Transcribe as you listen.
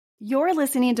You're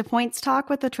listening to Points Talk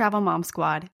with the Travel Mom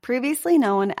Squad, previously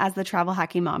known as the Travel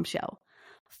Hacking Mom Show.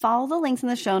 Follow the links in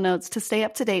the show notes to stay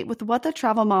up to date with what the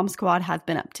Travel Mom Squad has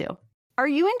been up to. Are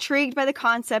you intrigued by the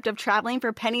concept of traveling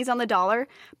for pennies on the dollar,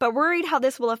 but worried how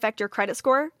this will affect your credit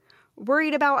score?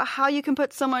 Worried about how you can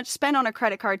put so much spend on a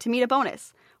credit card to meet a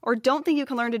bonus? Or don't think you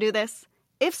can learn to do this?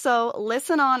 If so,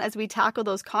 listen on as we tackle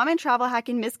those common travel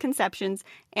hacking misconceptions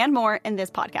and more in this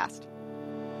podcast.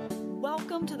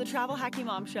 Welcome to the Travel Hacking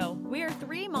Mom Show. We are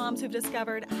three moms who've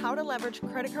discovered how to leverage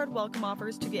credit card welcome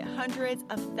offers to get hundreds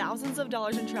of thousands of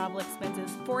dollars in travel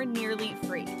expenses for nearly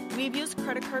free. We've used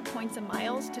credit card points and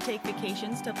miles to take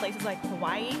vacations to places like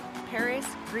Hawaii, Paris,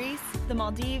 Greece, the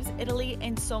Maldives, Italy,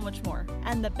 and so much more.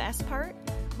 And the best part?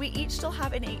 We each still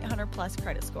have an 800 plus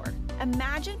credit score.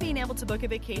 Imagine being able to book a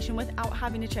vacation without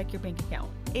having to check your bank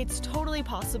account. It's totally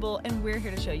possible, and we're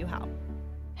here to show you how.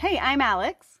 Hey, I'm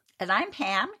Alex. And I'm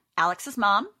Pam, Alex's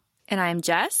mom. And I'm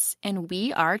Jess, and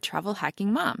we are Travel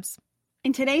Hacking Moms.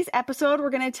 In today's episode, we're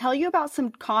going to tell you about some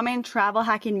common travel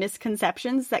hacking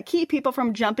misconceptions that keep people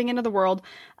from jumping into the world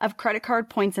of credit card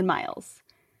points and miles.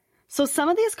 So some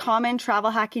of these common travel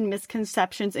hacking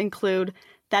misconceptions include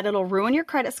that it'll ruin your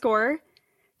credit score,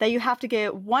 that you have to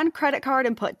get one credit card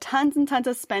and put tons and tons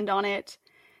of spend on it,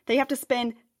 that you have to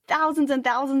spend thousands and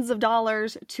thousands of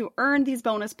dollars to earn these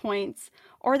bonus points,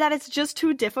 or that it's just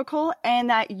too difficult and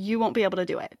that you won't be able to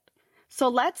do it. So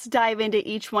let's dive into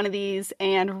each one of these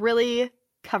and really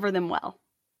cover them well.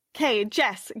 Okay,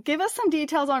 Jess, give us some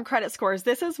details on credit scores.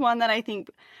 This is one that I think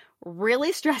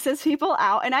really stresses people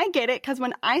out, and I get it because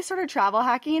when I started travel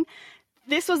hacking,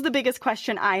 this was the biggest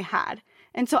question I had.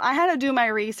 And so I had to do my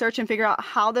research and figure out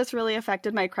how this really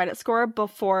affected my credit score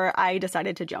before I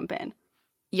decided to jump in.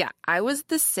 Yeah, I was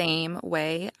the same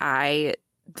way.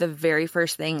 The very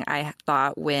first thing I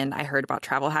thought when I heard about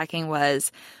travel hacking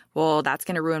was, well, that's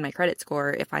going to ruin my credit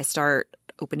score if I start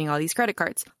opening all these credit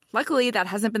cards. Luckily, that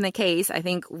hasn't been the case. I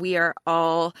think we are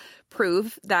all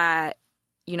proof that,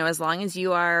 as long as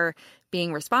you are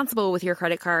being responsible with your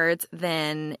credit cards,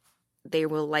 then they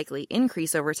will likely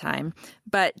increase over time.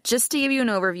 But just to give you an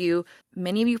overview,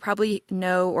 many of you probably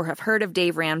know or have heard of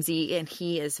Dave Ramsey, and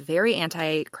he is very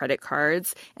anti-credit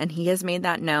cards, and he has made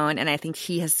that known. And I think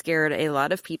he has scared a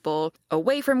lot of people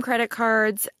away from credit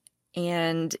cards,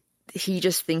 and he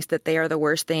just thinks that they are the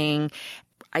worst thing.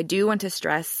 I do want to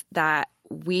stress that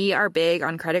we are big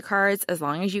on credit cards as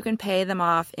long as you can pay them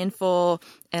off in full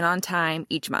and on time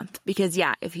each month. Because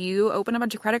if you open a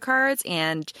bunch of credit cards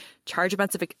and charge a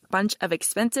bunch of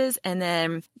expenses and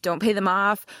then don't pay them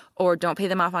off or don't pay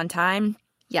them off on time,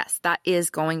 yes, that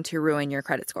is going to ruin your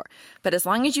credit score. But as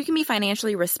long as you can be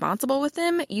financially responsible with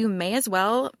them, you may as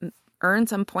well earn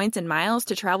some points and miles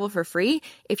to travel for free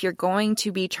if you're going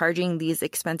to be charging these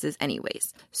expenses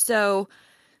anyways. So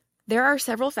there are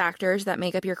several factors that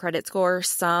make up your credit score.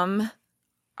 Some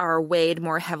are weighed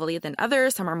more heavily than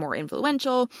others. Some are more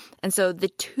influential. And so the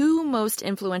two most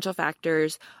influential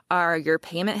factors are your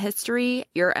payment history,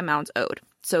 your amounts owed.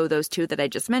 So those two that I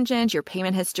just mentioned, your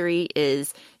payment history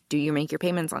is, do you make your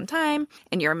payments on time?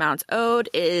 And your amounts owed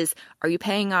is, are you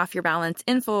paying off your balance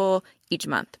in full each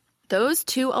month? Those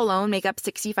two alone make up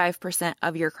 65%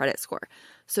 of your credit score.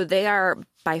 So they are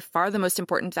by far the most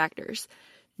important factors.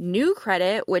 New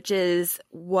credit, which is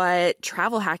what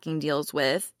travel hacking deals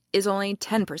with, is only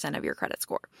 10% of your credit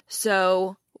score.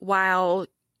 So while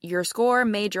your score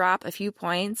may drop a few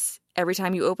points every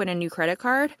time you open a new credit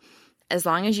card, as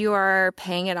long as you are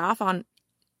paying it off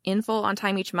in full on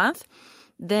time each month,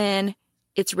 then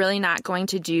it's really not going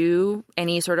to do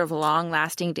any sort of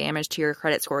long-lasting damage to your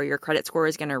credit score. Your credit score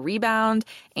is going to rebound,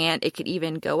 and it could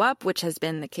even go up, which has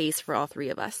been the case for all three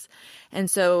of us.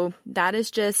 And so that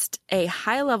is just a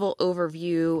high-level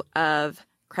overview of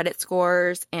credit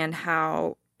scores and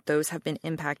how those have been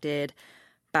impacted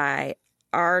by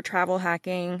our travel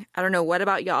hacking. I don't know. What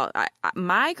about y'all?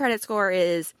 My credit score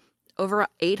is over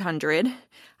 800.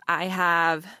 I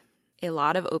have a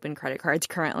lot of open credit cards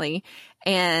currently.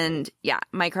 And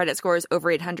my credit score is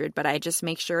over 800, but I just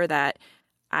make sure that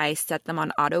I set them on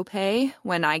auto pay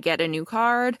when I get a new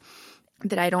card,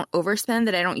 that I don't overspend,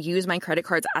 that I don't use my credit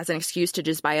cards as an excuse to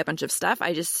just buy a bunch of stuff.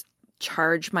 I just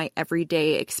charge my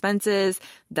everyday expenses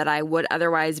that I would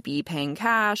otherwise be paying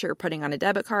cash or putting on a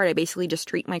debit card. I basically just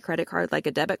treat my credit card like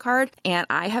a debit card, and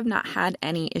I have not had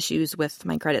any issues with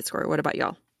my credit score. What about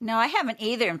y'all? No, I haven't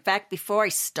either. In fact, before I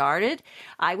started,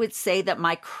 I would say that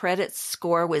my credit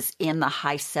score was in the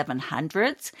high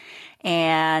 700s.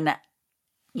 And,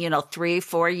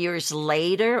 3-4 years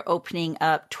later, opening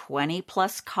up 20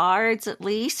 plus cards at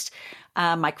least,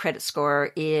 my credit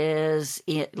score is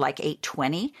like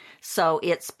 820. So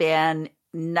it's been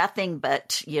nothing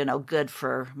but, good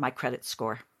for my credit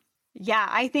score. Yeah,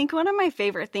 I think one of my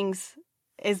favorite things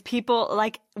is people,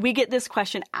 like, we get this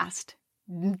question asked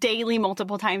daily,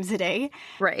 multiple times a day.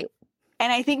 Right.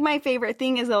 And I think my favorite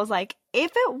thing is those, like,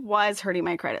 if it was hurting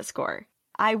my credit score,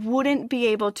 I wouldn't be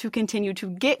able to continue to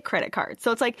get credit cards.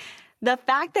 So it's like the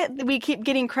fact that we keep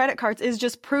getting credit cards is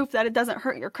just proof that it doesn't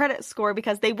hurt your credit score,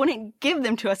 because they wouldn't give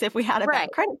them to us if we had a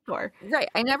bad credit score. Right.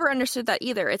 I never understood that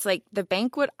either. It's like the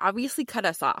bank would obviously cut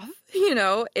us off,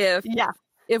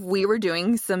 if we were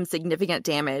doing some significant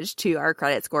damage to our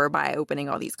credit score by opening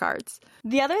all these cards.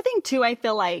 The other thing too, I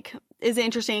feel like is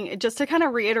interesting, just to kind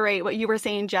of reiterate what you were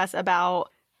saying, Jess, about,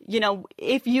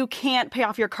 if you can't pay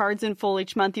off your cards in full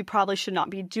each month, you probably should not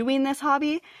be doing this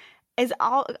hobby. Is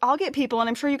I'll get people, and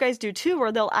I'm sure you guys do too,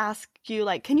 where they'll ask you,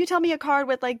 like, can you tell me a card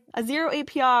with like a 0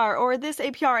 APR or this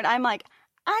APR? And I'm like,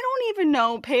 I don't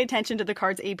even pay attention to the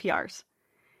card's APRs,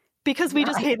 because we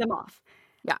just pay them off.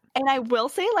 Yeah. And I will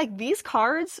say, like, these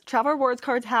cards, travel rewards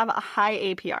cards, have a high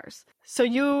APRs. So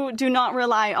you do not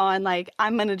rely on, like,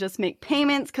 I'm going to just make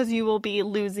payments, because you will be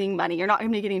losing money. You're not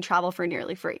going to be getting travel for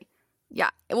nearly free.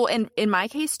 Yeah. Well, in my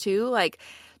case too, like,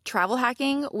 travel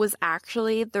hacking was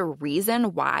actually the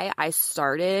reason why I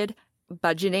started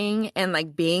budgeting and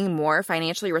like being more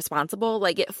financially responsible.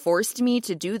 Like, it forced me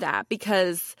to do that,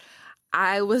 because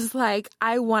I was like,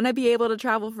 I want to be able to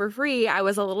travel for free. I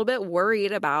was a little bit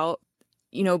worried about,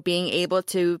 being able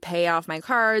to pay off my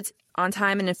cards on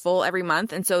time and in full every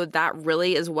month. And so that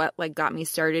really is what like got me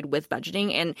started with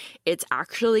budgeting. And it's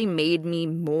actually made me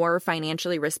more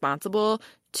financially responsible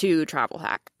to travel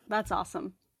hack. That's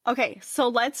awesome. Okay, so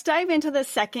let's dive into the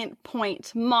second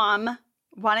point. Mom,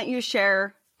 why don't you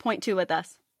share point 2 with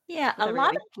us? Yeah, a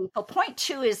lot of people, point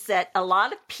 2 is that a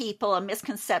lot of people, a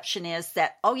misconception is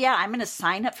that, oh yeah, I'm going to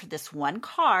sign up for this one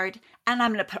card and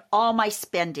I'm going to put all my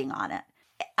spending on it.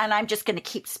 And I'm just going to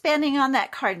keep spending on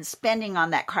that card and spending on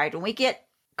that card. And we get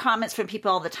comments from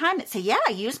people all the time that say, yeah,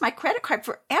 I use my credit card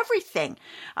for everything.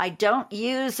 I don't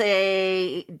use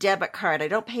a debit card. I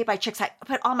don't pay by checks. I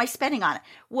put all my spending on it.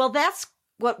 Well, that's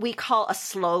what we call a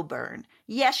slow burn.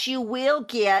 Yes, you will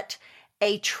get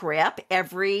a trip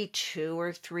every 2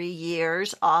 or 3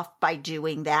 years off by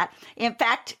doing that. In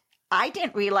fact, I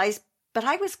didn't realize, but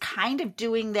I was kind of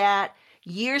doing that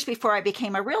years before I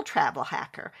became a real travel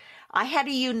hacker. I had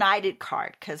a United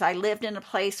card because I lived in a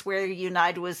place where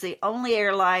United was the only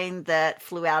airline that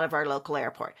flew out of our local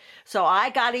airport. So I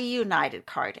got a United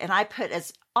card and I put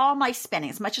all my spending,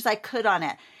 as much as I could on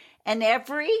it. And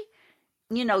every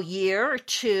year or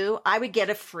 2, I would get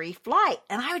a free flight.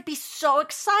 And I would be so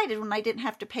excited when I didn't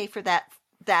have to pay for that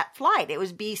flight. It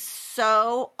would be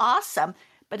so awesome,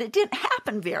 but it didn't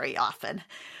happen very often.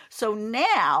 So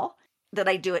now that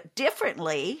I do it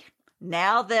differently,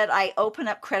 now that I open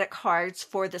up credit cards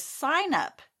for the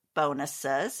sign-up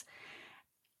bonuses,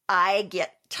 I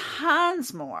get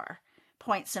tons more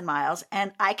points and miles,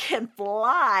 and I can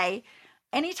fly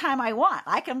anytime I want.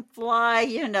 I can fly,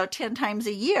 10 times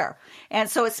a year. And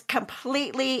so it's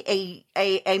completely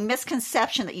a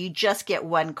misconception that you just get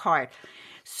one card.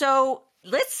 So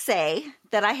let's say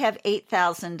that I have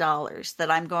 $8,000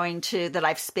 that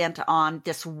I've spent on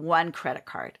this one credit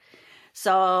card.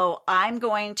 So I'm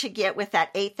going to get, with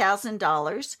that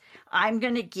 $8,000, I'm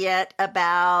going to get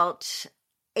about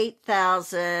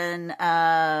 8,000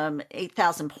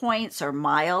 points or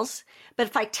miles. But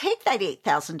if I take that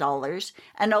 $8,000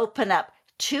 and open up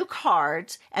 2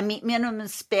 cards and meet minimum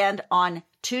spend on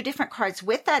 2 different cards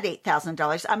with that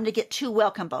 $8,000, I'm going to get 2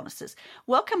 welcome bonuses.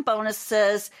 Welcome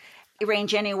bonuses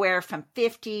range anywhere from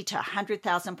 50 to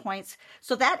 100,000 points.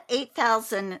 So that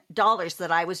 $8,000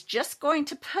 that I was just going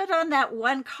to put on that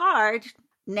one card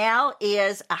now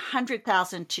is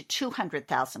 100,000 to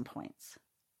 200,000 points.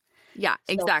 Yeah,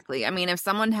 exactly. I mean, if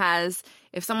someone has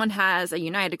a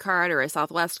United card or a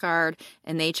Southwest card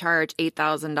and they charge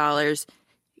 $8,000,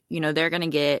 they're going to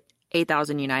get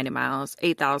 8,000 United miles,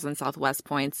 8,000 Southwest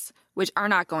points, which are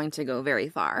not going to go very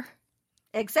far.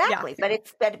 Exactly. Yeah.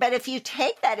 But if you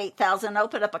take that 8,000,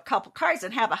 open up a couple cards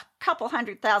and have a couple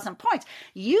 100,000 points,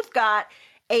 you've got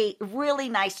a really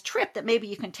nice trip that maybe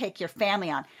you can take your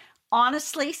family on.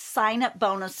 Honestly, sign-up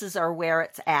bonuses are where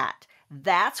it's at.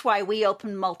 That's why we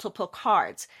open multiple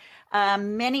cards.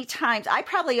 Many times, I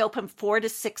probably open 4 to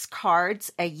 6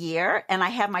 cards a year, and I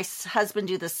have my husband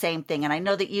do the same thing. And I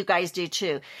know that you guys do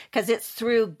too, because it's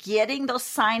through getting those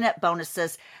sign-up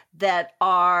bonuses that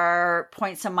our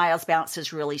points and miles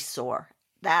balances really soar.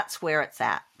 That's where it's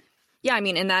at. Yeah, I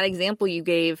mean, in that example you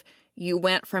gave, you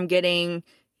went from getting,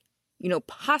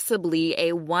 possibly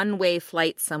a one-way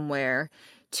flight somewhere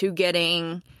to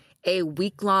getting a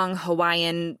week-long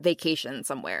Hawaiian vacation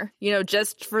somewhere,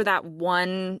 just for that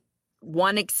one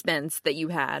expense that you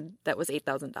had that was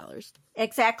 $8,000.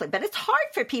 Exactly. But it's hard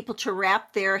for people to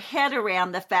wrap their head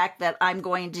around the fact that I'm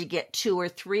going to get 2 or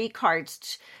 3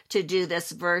 cards to do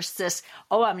this versus,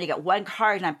 I'm going to get 1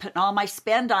 card and I'm putting all my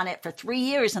spend on it for 3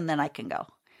 years and then I can go.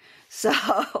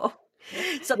 So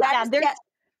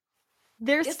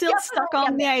they're still stuck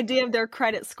on the idea of their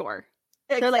credit score.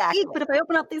 Exactly. They're like, but if I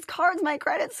open up these cards, my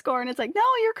credit score. And it's like, no,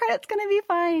 your credit's going to be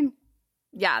fine.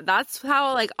 Yeah, that's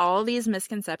how all these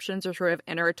misconceptions are sort of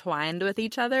intertwined with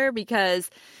each other, because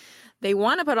they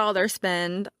want to put all their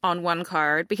spend on one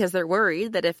card because they're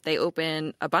worried that if they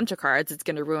open a bunch of cards, it's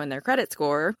going to ruin their credit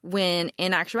score. When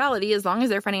in actuality, as long as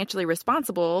they're financially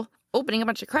responsible, opening a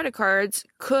bunch of credit cards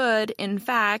could, in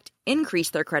fact,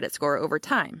 increase their credit score over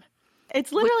time.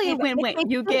 It's literally a win-win.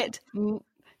 You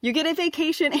get a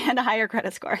vacation and a higher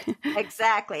credit score.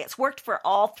 Exactly. It's worked for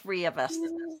all 3 of us.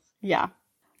 Yeah.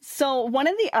 So one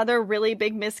of the other really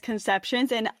big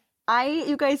misconceptions, and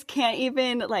you guys can't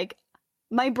even,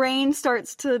 my brain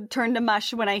starts to turn to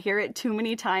mush when I hear it too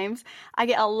many times. I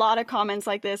get a lot of comments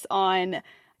like this on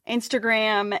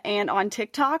Instagram and on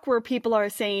TikTok where people are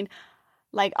saying,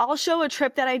 I'll show a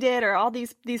trip that I did or all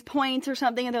these points or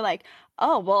something. And they're like,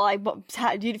 oh, well,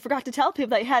 you forgot to tell people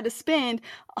that you had to spend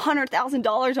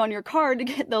 $100,000 on your card to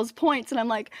get those points. And I'm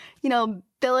like,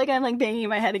 feel like I'm banging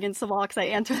my head against the wall because I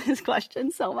answer this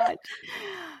question so much.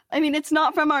 I mean, it's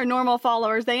not from our normal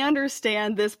followers. They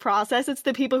understand this process. It's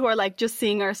the people who are just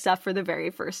seeing our stuff for the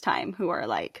very first time, who are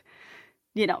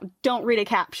don't read a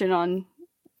caption on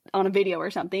a video or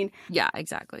something. Yeah,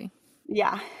 exactly.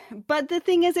 Yeah. But the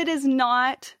thing is, it is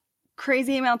not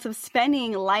crazy amounts of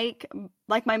spending like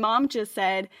my mom just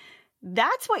said.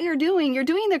 That's what you're doing. You're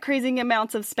doing the crazy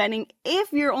amounts of spending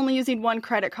if you're only using one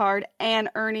credit card and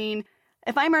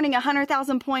if I'm earning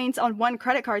 100,000 points on one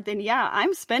credit card, then yeah,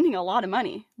 I'm spending a lot of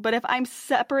money. But if I'm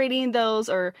separating those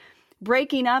or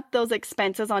breaking up those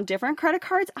expenses on different credit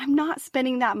cards, I'm not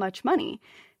spending that much money.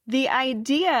 The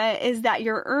idea is that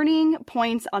you're earning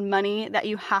points on money that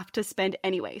you have to spend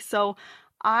anyway. So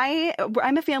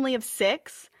I'm a family of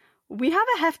 6. We have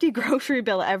a hefty grocery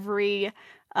bill every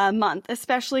month,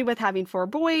 especially with having 4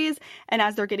 boys. And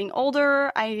as they're getting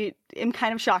older, I am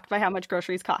kind of shocked by how much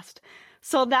groceries cost.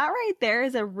 So that right there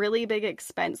is a really big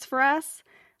expense for us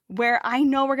where I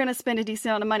know we're going to spend a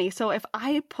decent amount of money. So if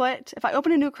I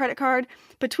open a new credit card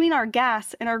between our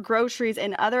gas and our groceries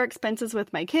and other expenses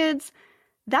with my kids,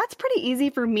 that's pretty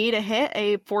easy for me to hit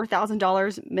a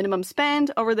 $4,000 minimum spend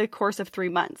over the course of 3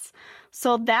 months.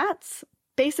 So that's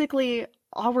basically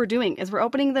all we're doing is we're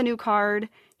opening the new card,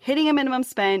 hitting a minimum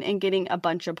spend, and getting a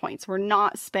bunch of points. We're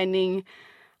not spending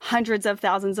hundreds of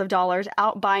thousands of dollars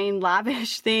out buying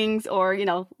lavish things or,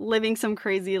 living some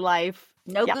crazy life.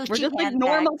 No, yeah, we're just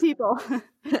normal people.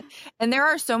 And there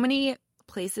are so many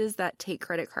places that take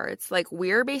credit cards.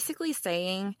 We're basically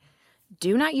saying,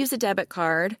 do not use a debit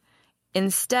card.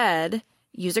 Instead,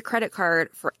 use a credit card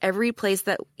for every place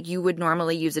that you would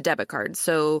normally use a debit card.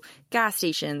 So gas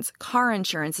stations, car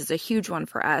insurance is a huge one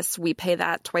for us. We pay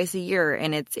that twice a year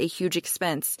and it's a huge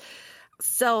expense.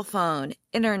 Cell phone,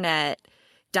 internet,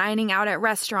 dining out at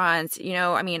restaurants,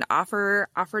 offer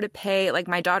to pay,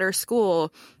 my daughter's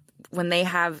school, when they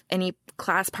have any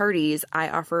class parties, I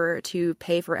offer to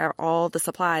pay for all the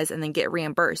supplies and then get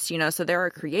reimbursed, so there are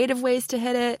creative ways to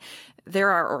hit it. There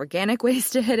are organic ways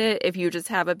to hit it if you just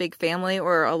have a big family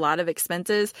or a lot of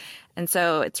expenses. And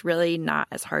so it's really not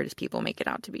as hard as people make it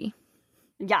out to be.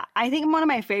 Yeah, I think one of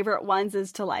my favorite ones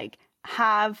is to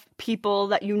have people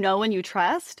that you know and you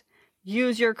trust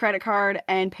use your credit card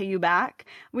and pay you back.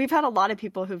 We've had a lot of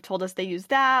people who've told us they use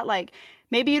that.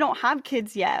 Maybe you don't have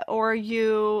kids yet, or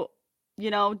you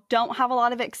don't have a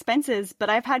lot of expenses,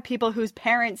 but I've had people whose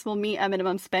parents will meet a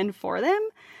minimum spend for them.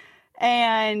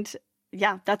 And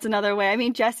yeah, that's another way. I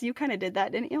mean, Jess, you kind of did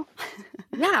that, didn't you?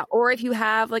 Yeah. Or if you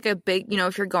have a big,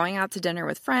 if you're going out to dinner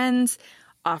with friends,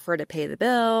 offer to pay the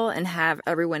bill and have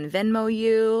everyone Venmo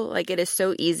you. It is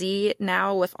so easy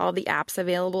now with all the apps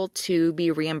available to be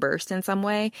reimbursed in some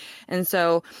way. And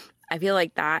so I feel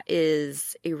like that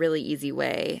is a really easy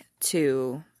way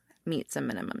to meet some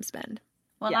minimum spend.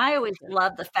 Well, yeah. I always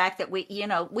love the fact that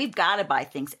we've got to buy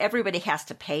things. Everybody has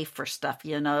to pay for stuff,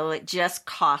 it just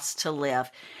costs to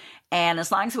live. And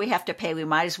as long as we have to pay, we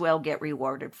might as well get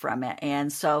rewarded from it.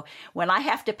 And so when I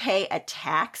have to pay a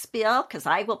tax bill, because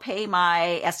I will pay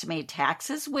my estimated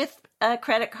taxes with a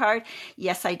credit card,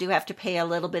 yes, I do have to pay a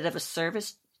little bit of a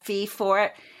service fee for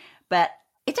it. But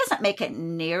it doesn't make it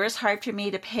near as hard for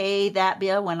me to pay that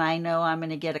bill when I know I'm going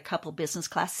to get a couple business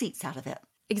class seats out of it.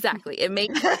 Exactly. It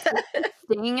makes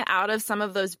staying out of some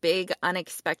of those big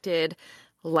unexpected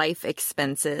life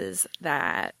expenses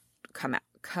that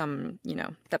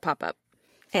that pop up.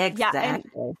 Exactly. Yeah,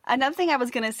 and another thing I was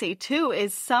going to say too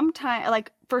is sometimes,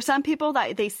 like for some people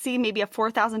that they see maybe a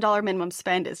 $4,000 minimum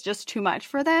spend is just too much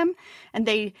for them, and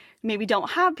they maybe don't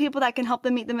have people that can help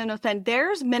them meet the minimum spend.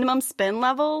 There's minimum spend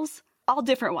levels, all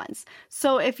different ones.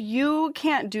 So if you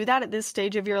can't do that at this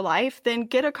stage of your life, then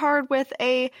get a card with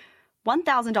a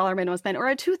 $1,000 minimum spend or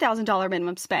a $2,000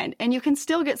 minimum spend, and you can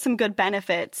still get some good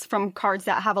benefits from cards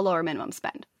that have a lower minimum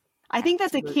spend. I think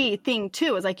that's a key thing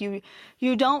too, is like you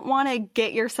don't want to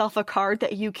get yourself a card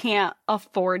that you can't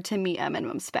afford to meet a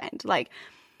minimum spend. Like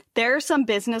there are some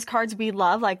business cards we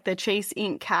love, like the Chase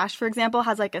Ink Cash, for example,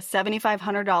 has like a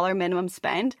 $7,500 minimum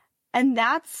spend. And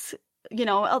that's,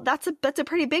 that's a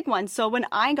pretty big one. So when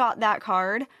I got that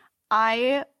card,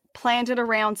 I planned it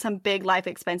around some big life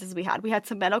expenses we had. We had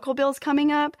some medical bills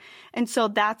coming up. And so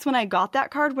that's when I got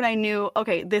that card, when I knew,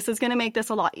 okay, this is going to make this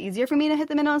a lot easier for me to hit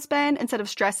the minimum spend instead of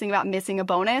stressing about missing a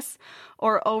bonus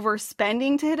or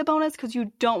overspending to hit a bonus, because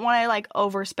you don't want to like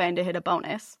overspend to hit a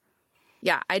bonus.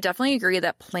 Yeah, I definitely agree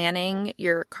that planning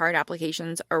your card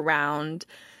applications around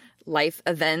life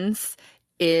events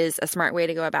is a smart way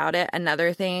to go about it.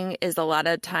 Another thing is a lot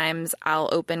of times I'll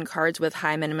open cards with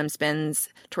high minimum spends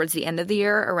towards the end of the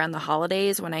year around the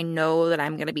holidays when I know that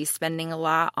I'm going to be spending a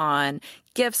lot on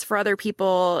gifts for other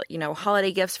people,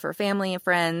 holiday gifts for family and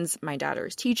friends, my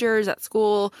daughter's teachers at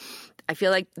school. I feel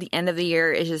like the end of the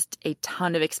year is just a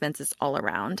ton of expenses all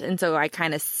around. And so I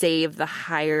kind of save the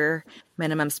higher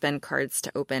minimum spend cards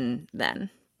to open then.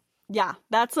 Yeah,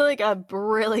 that's like a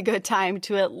really good time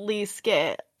to at least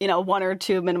get, one or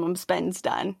two minimum spends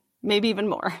done, maybe even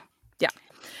more. Yeah,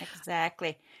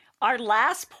 exactly. Our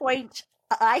last point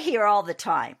I hear all the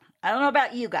time. I don't know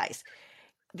about you guys.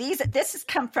 This has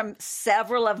come from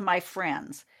several of my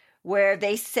friends where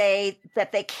they say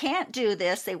that they can't do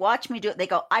this. They watch me do it. They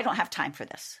go, I don't have time for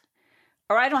this,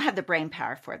 or I don't have the brain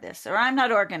power for this, or I'm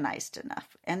not organized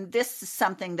enough. And this is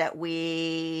something that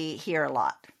we hear a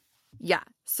lot. Yeah.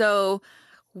 So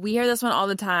we hear this one all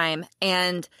the time,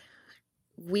 and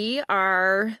we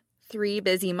are three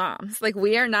busy moms. Like,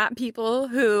 we are not people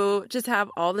who just have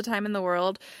all the time in the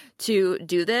world to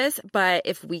do this, but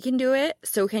if we can do it,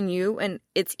 so can you. And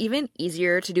it's even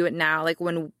easier to do it now. Like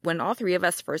when all three of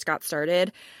us first got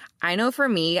started, I know for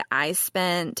me, I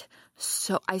spent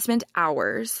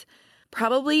hours,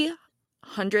 probably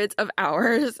hundreds of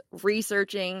hours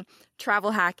researching,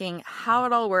 travel hacking, how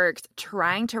it all works,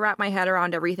 trying to wrap my head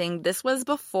around everything. This was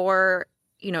before,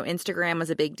 Instagram was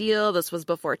a big deal. This was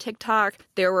before TikTok.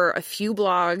 There were a few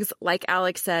blogs, like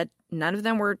Alex said, none of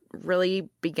them were really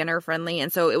beginner friendly.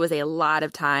 And so it was a lot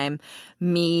of time,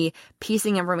 me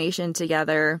piecing information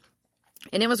together.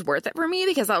 And it was worth it for me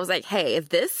because I was like, hey, if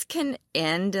this can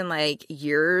end in like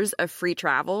years of free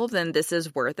travel, then this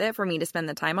is worth it for me to spend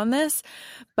the time on this.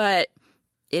 But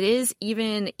it is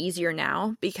even easier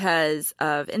now because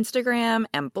of Instagram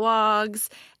and blogs.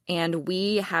 And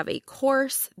we have a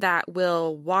course that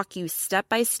will walk you step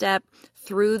by step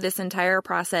through this entire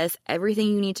process, everything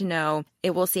you need to know. It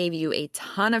will save you a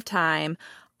ton of time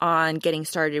on getting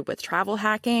started with travel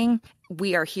hacking.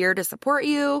 We are here to support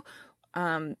you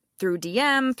through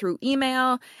DM, through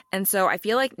email. And so I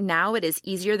feel like now it is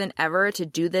easier than ever to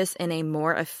do this in a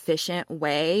more efficient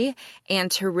way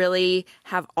and to really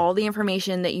have all the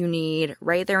information that you need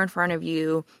right there in front of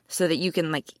you so that you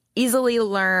can like easily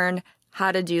learn how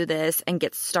to do this and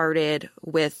get started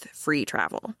with free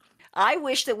travel. I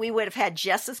wish that we would have had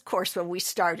Jess's course when we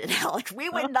started, Alex. We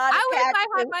would not have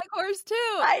had my course too.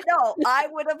 I know. I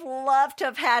would have loved to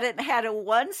have had it and had a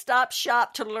one-stop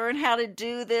shop to learn how to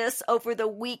do this over the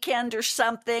weekend or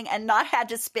something and not had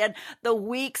to spend the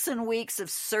weeks and weeks of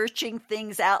searching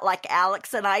things out like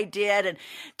Alex and I did and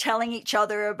telling each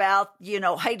other about,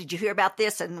 hey, did you hear about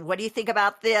this? And what do you think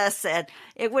about this? And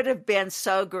it would have been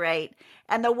so great.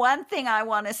 And the one thing I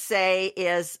want to say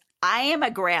is I am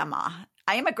a grandma.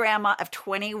 I am a grandma of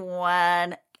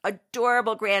 21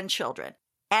 adorable grandchildren.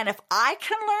 And if I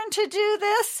can learn to do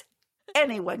this,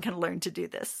 anyone can learn to do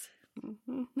this.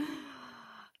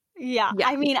 Yeah.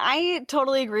 I mean, I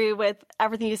totally agree with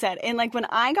everything you said. And like when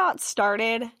I got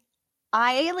started,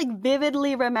 I like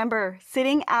vividly remember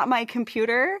sitting at my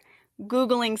computer,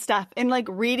 Googling stuff and like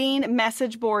reading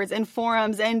message boards and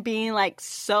forums and being like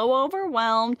so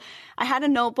overwhelmed. I had a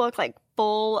notebook like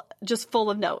full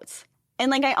of notes. And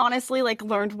like, I honestly like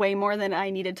learned way more than I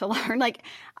needed to learn. Like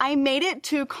I made it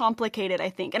too complicated,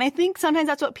 I think. And I think sometimes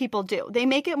that's what people do. They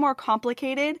make it more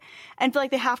complicated and feel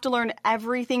like they have to learn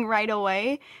everything right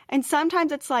away. And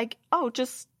sometimes it's like, oh,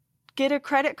 just get a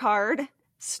credit card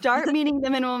Start meeting the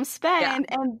minimum spend.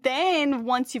 Yeah. And then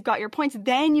once you've got your points,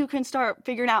 then you can start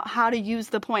figuring out how to use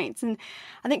the points. And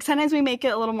I think sometimes we make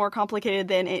it a little more complicated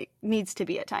than it needs to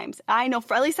be at times. I know,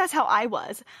 at least that's how I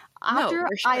was. After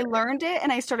for sure. I learned it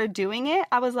and I started doing it,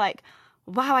 I was like,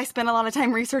 wow, I spent a lot of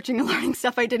time researching and learning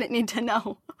stuff I didn't need to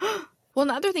know. Well,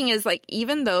 another thing is, like,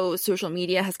 even though social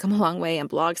media has come a long way and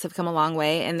blogs have come a long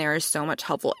way and there is so much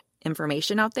helpful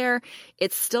information out there,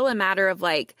 it's still a matter of,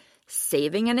 like,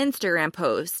 saving an Instagram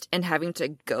post and having to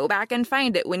go back and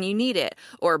find it when you need it,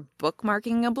 or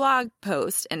bookmarking a blog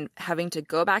post and having to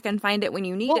go back and find it when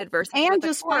you need it versus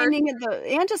just finding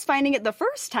it the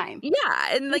first time. Yeah,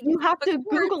 and like you have to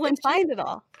Google and find it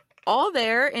all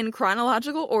there in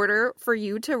chronological order for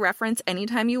you to reference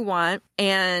anytime you want,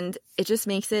 and it just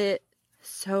makes it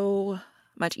so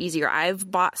much easier. I've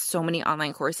bought so many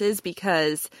online courses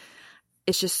because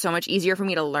it's just so much easier for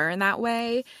me to learn that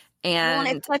way. And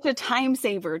it's such a time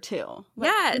saver too.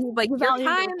 Yeah, like your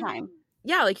time.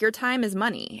 Yeah, like your time is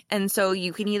money. And so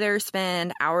you can either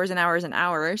spend hours and hours and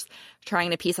hours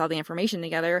trying to piece all the information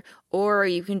together, or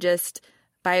you can just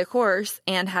buy a course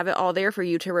and have it all there for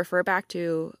you to refer back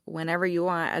to whenever you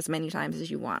want, as many times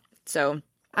as you want. So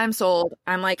I'm sold.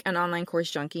 I'm like an online course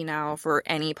junkie now for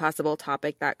any possible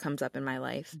topic that comes up in my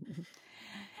life.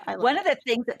 One of the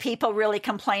things that people really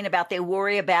complain about, they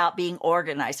worry about being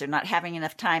organized or not having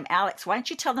enough time. Alex, why don't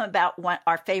you tell them about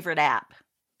our favorite app?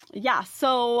 Yeah,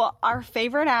 so our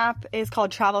favorite app is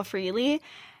called Travel Freely,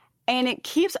 and it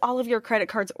keeps all of your credit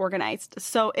cards organized.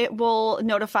 So it will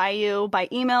notify you by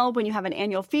email when you have an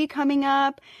annual fee coming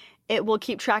up. It will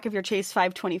keep track of your Chase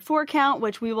 524 count,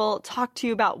 which we will talk to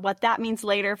you about what that means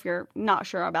later if you're not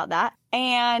sure about that.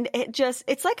 And it's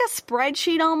like a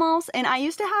spreadsheet almost. And I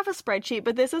used to have a spreadsheet,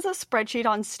 but this is a spreadsheet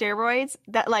on steroids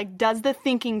that like does the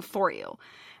thinking for you.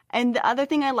 And the other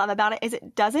thing I love about it is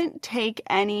it doesn't take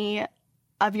any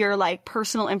of your like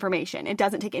personal information. It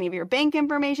doesn't take any of your bank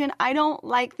information. I don't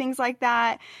like things like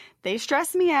that. They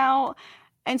stress me out.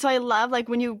 And so I love like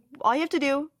when all you have to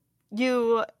do,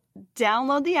 you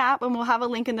download the app, and we'll have a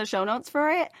link in the show notes for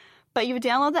it. But you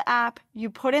download the app, you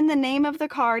put in the name of the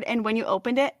card, and when you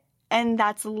opened it, and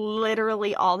that's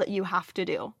literally all that you have to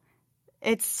do.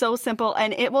 It's so simple,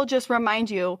 and it will just remind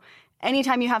you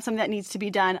anytime you have something that needs to be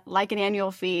done, like an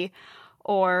annual fee,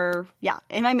 or yeah.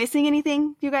 Am I missing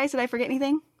anything, you guys? Did I forget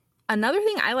anything? Another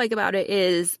thing I like about it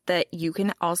is that you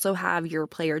can also have your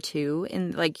player two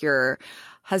in like your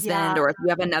husband, or if you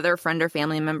have another friend or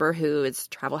family member who is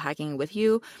travel hacking with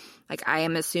you. Like, I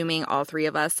am assuming all three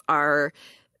of us are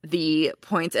the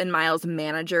points and miles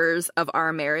managers of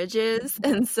our marriages.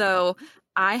 And so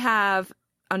I have,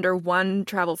 under one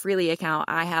Travel Freely account,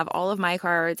 I have all of my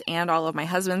cards and all of my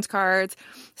husband's cards.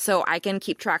 So I can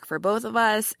keep track for both of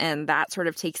us. And that sort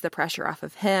of takes the pressure off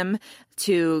of him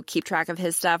to keep track of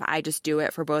his stuff. I just do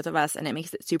it for both of us, and it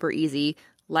makes it super easy.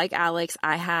 Like Alex,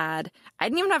 I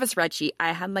didn't even have a spreadsheet.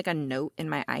 I had like a note in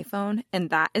my iPhone, and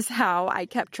that is how I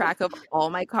kept track of all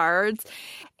my cards.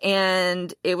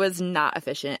 And it was not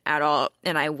efficient at all.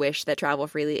 And I wish that Travel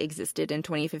Freely existed in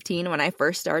 2015 when I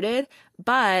first started,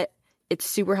 but it's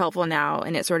super helpful now.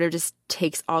 And it sort of just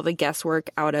takes all the guesswork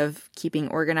out of keeping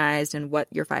organized and what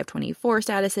your 524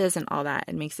 status is and all that.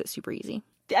 It makes it super easy.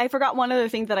 I forgot one other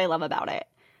thing that I love about it.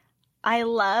 I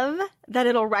love that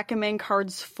it'll recommend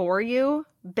cards for you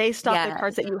based off the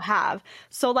cards that you have.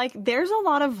 So like there's a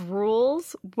lot of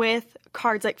rules with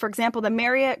cards. Like for example, the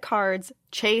Marriott cards,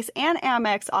 Chase and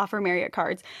Amex offer Marriott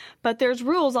cards. But there's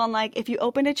rules on like if you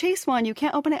open a Chase one, you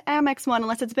can't open an Amex one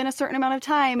unless it's been a certain amount of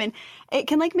time. And it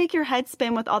can like make your head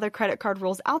spin with all the credit card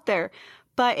rules out there.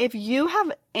 But if you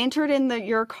have entered in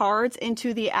your cards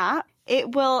into the app, they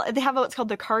have what's called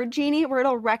the Card Genie, where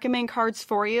it'll recommend cards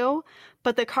for you.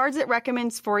 But the cards it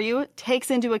recommends for you takes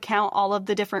into account all of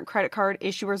the different credit card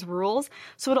issuers' rules.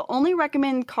 So it'll only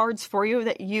recommend cards for you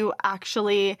that you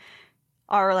actually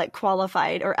are like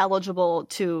qualified or eligible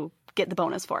to get the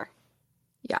bonus for.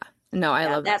 Yeah. No, I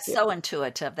love that. That's so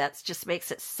intuitive. That just makes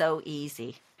it so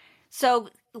easy. So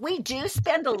we do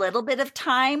spend a little bit of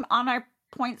time on our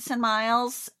points and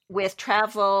miles. With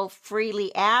Travel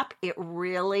Freely app, it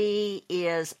really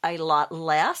is a lot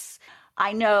less.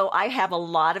 I know I have a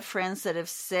lot of friends that have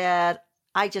said,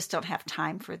 I just don't have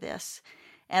time for this.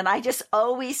 And I just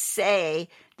always say,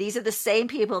 these are the same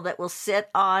people that will sit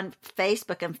on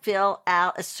Facebook and fill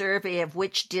out a survey of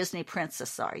which Disney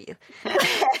princess are you. And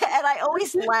I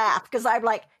always laugh because I'm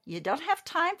like, you don't have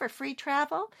time for free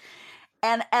travel?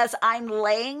 And as I'm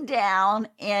laying down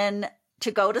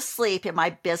to go to sleep in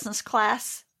my business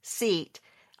class seat,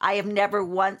 I have never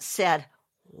once said,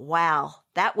 wow,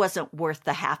 that wasn't worth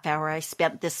the half hour I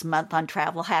spent this month on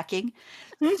travel hacking.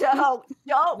 So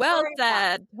don't Well worry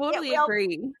said. Totally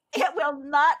agree. It will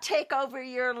not take over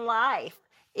your life.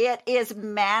 It is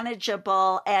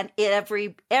manageable, and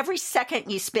every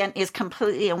second you spend is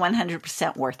completely and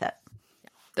 100% worth it.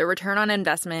 The return on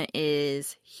investment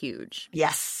is huge.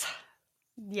 Yes.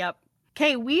 Yep.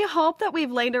 Okay, we hope that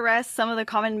we've laid to rest some of the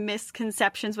common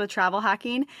misconceptions with travel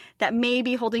hacking that may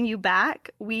be holding you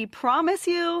back. We promise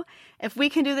you, if we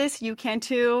can do this, you can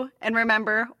too. And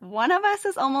remember, one of us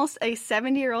is almost a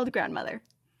 70-year-old grandmother.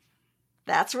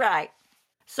 That's right.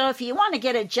 So if you want to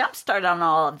get a jump start on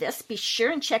all of this, be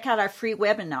sure and check out our free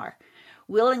webinar.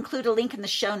 We'll include a link in the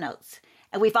show notes.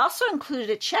 And we've also included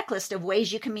a checklist of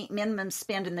ways you can meet minimum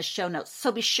spend in the show notes.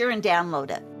 So be sure and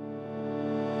download it.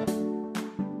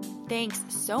 Thanks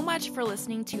so much for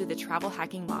listening to the Travel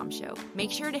Hacking Mom Show. Make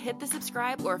sure to hit the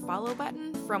subscribe or follow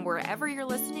button from wherever you're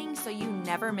listening so you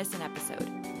never miss an episode.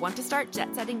 Want to start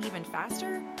jet setting even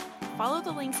faster? Follow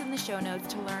the links in the show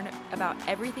notes to learn about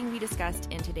everything we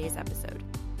discussed in today's episode.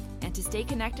 And to stay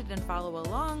connected and follow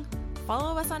along,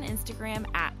 follow us on Instagram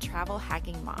at Travel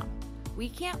Hacking Mom. We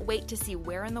can't wait to see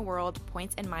where in the world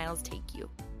Points and Miles take you.